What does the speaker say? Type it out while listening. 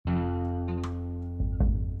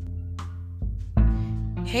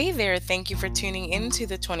Hey there, thank you for tuning into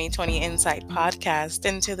the 2020 Insight podcast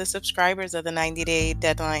and to the subscribers of the 90-day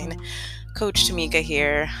deadline. Coach Tamika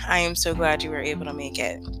here. I am so glad you were able to make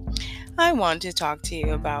it. I want to talk to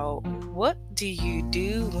you about what do you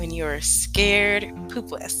do when you're scared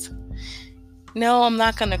poopless? No, I'm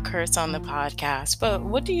not going to curse on the podcast, but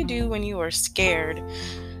what do you do when you are scared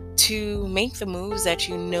to make the moves that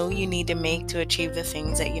you know you need to make to achieve the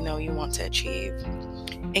things that you know you want to achieve?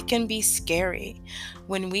 It can be scary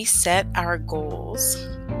when we set our goals,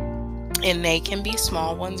 and they can be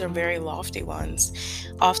small ones or very lofty ones.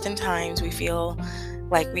 Oftentimes we feel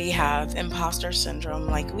like we have imposter syndrome,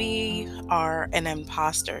 like we are an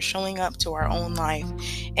imposter showing up to our own life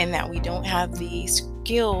and that we don't have the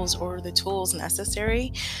skills or the tools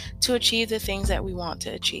necessary to achieve the things that we want to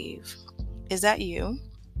achieve. Is that you?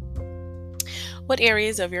 What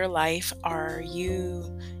areas of your life are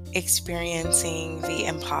you experiencing the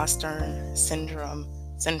imposter syndrome?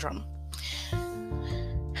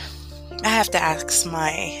 I have to ask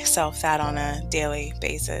myself that on a daily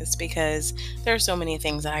basis because there are so many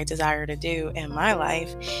things that I desire to do in my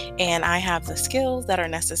life, and I have the skills that are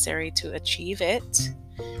necessary to achieve it.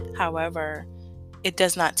 However, it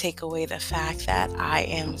does not take away the fact that I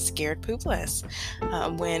am scared poopless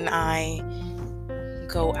when I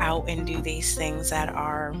go out and do these things that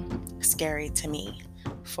are scary to me.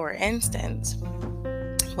 For instance,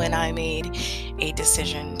 when I made a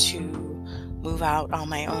decision to move out on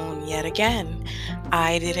my own yet again,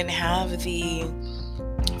 I didn't have the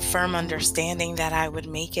firm understanding that I would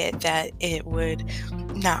make it, that it would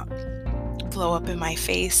not blow up in my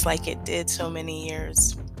face like it did so many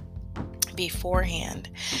years beforehand.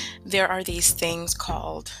 There are these things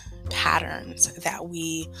called patterns that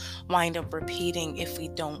we wind up repeating if we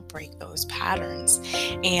don't break those patterns.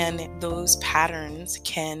 And those patterns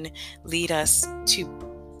can lead us to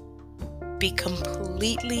be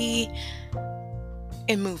completely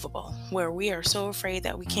immovable, where we are so afraid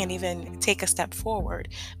that we can't even take a step forward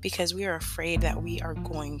because we are afraid that we are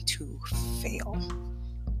going to fail.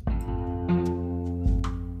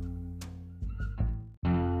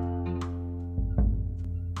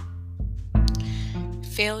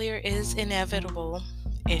 Failure is inevitable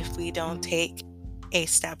if we don't take a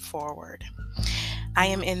step forward. I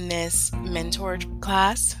am in this mentorship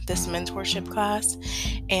class,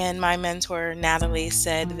 and my mentor, Natalie,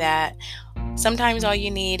 said that sometimes all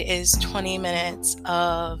you need is 20 minutes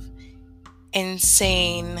of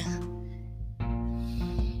insane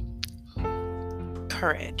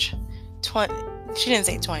courage. She didn't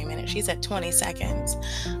say 20 minutes, she said 20 seconds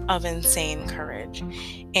of insane courage.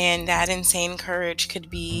 And that insane courage could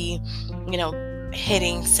be,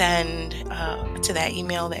 hitting send to that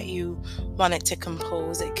email that you wanted to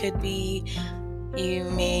compose. It could be you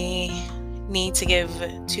may need to give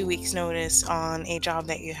 2 weeks notice on a job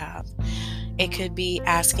that you have. It could be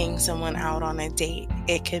asking someone out on a date.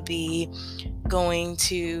 It could be going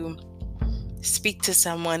to speak to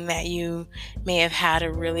someone that you may have had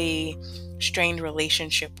a really strained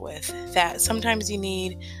relationship with. That sometimes you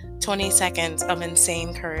need 20 seconds of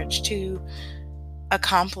insane courage to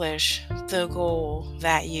accomplish the goal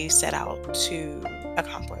that you set out to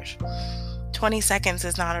accomplish. 20 seconds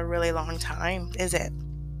is not a really long time, is it?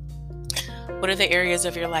 What are the areas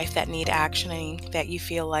of your life that need actioning, that you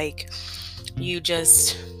feel like you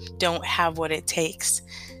just don't have what it takes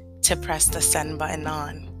to press the send button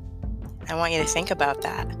on? I want you to think about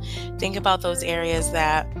that. Think about those areas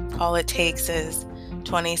that all it takes is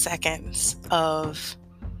 20 seconds of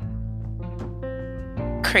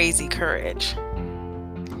crazy courage.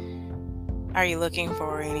 Are you looking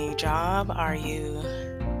for a new job? Are you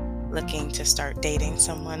looking to start dating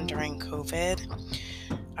someone during COVID?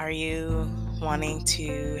 Are you wanting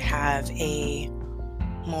to have a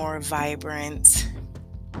more vibrant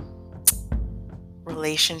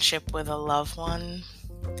relationship with a loved one?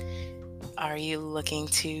 Are you looking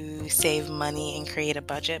to save money and create a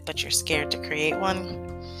budget, but you're scared to create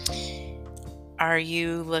one? Are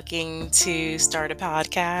you looking to start a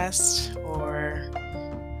podcast, or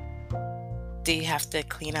do you have to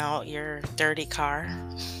clean out your dirty car?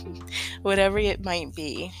 Whatever it might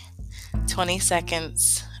be, 20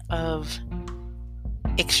 seconds of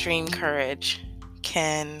extreme courage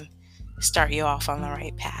can start you off on the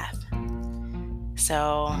right path.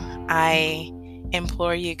 So I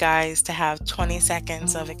implore you guys to have 20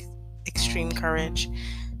 seconds of extreme courage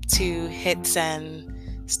to hit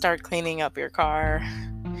send, start cleaning up your car,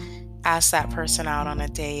 ask that person out on a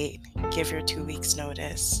date, give your 2 weeks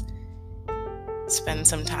notice, spend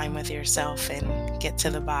some time with yourself, and get to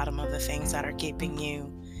the bottom of the things that are keeping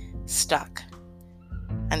you stuck.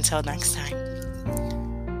 Until next time.